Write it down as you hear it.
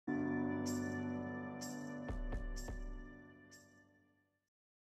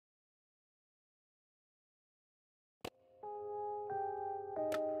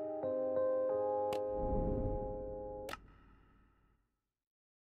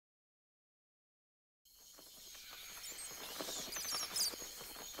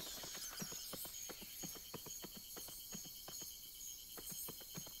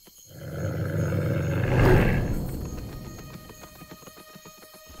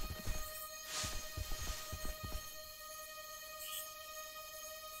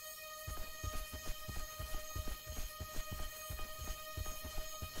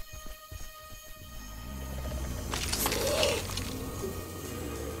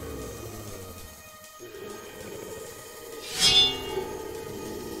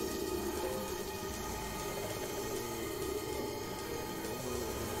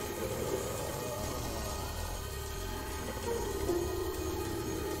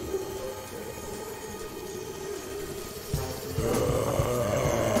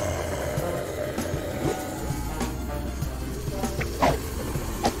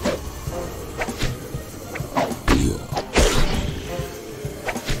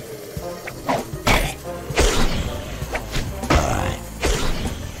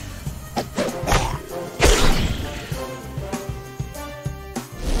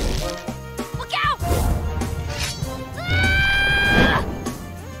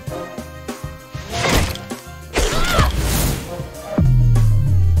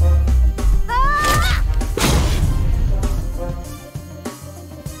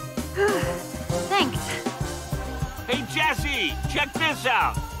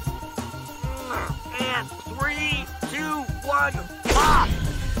And 3, 2, 1, pop!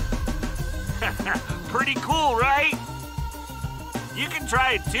 Pretty cool, right? You can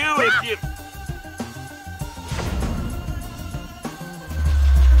try it too if you...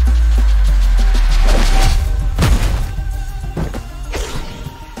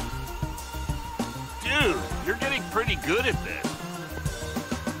 Dude, you're getting pretty good at this.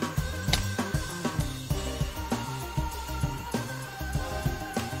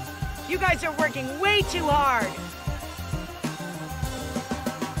 You guys are working way too hard.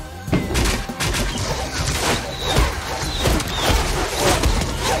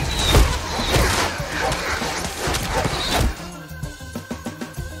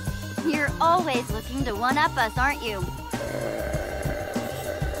 You're always looking to one-up us, aren't you?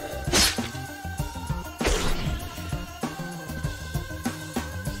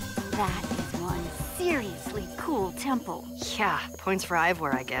 That is one seriously cool temple. Yeah, points for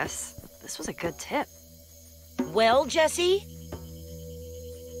Ivor, I guess. This was a good tip. Well, Jesse?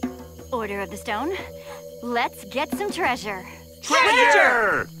 Order of the Stone. Let's get some treasure.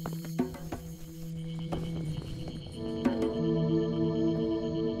 Treasure!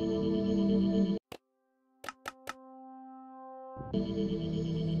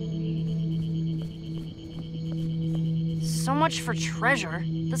 So much for treasure.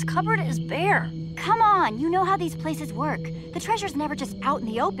 This cupboard is bare. Come on, you know how these places work. The treasure's never just out in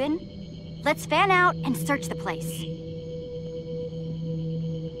the open. Let's fan out and search the place.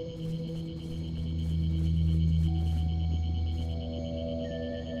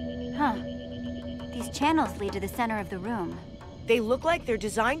 Huh. These channels lead to the center of the room. They look like they're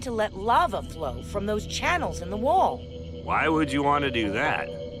designed to let lava flow from those channels in the wall. Why would you want to do that?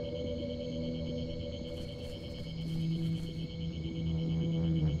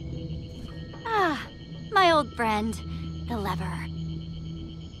 Ah, my old friend, the lever.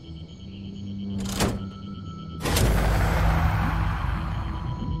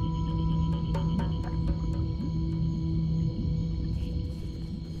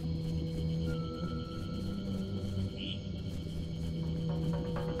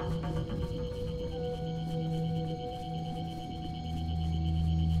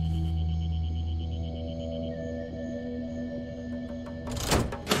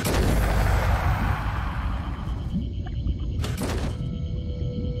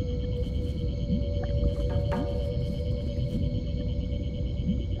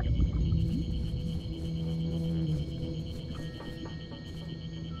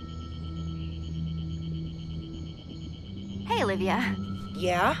 Hey, Olivia.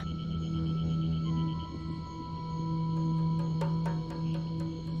 Yeah?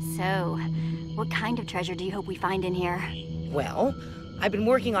 So, what kind of treasure do you hope we find in here? Well, I've been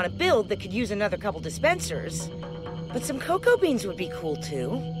working on a build that could use another couple dispensers. But some cocoa beans would be cool,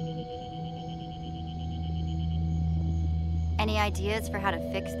 too. Any ideas for how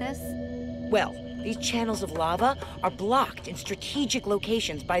to fix this? Well, these channels of lava are blocked in strategic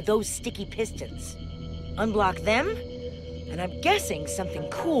locations by those sticky pistons. Unblock them, and I'm guessing something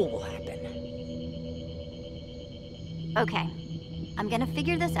cool will happen. Okay, I'm gonna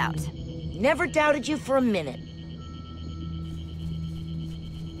figure this out. Never doubted you for a minute.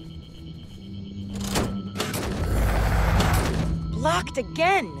 Blocked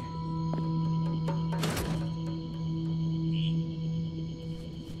again!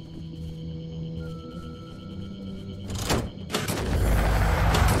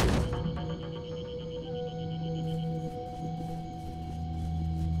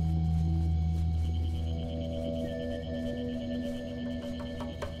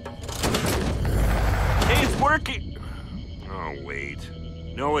 Hey, it's working! Oh, wait.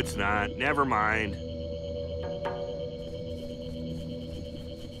 No, it's not. Never mind.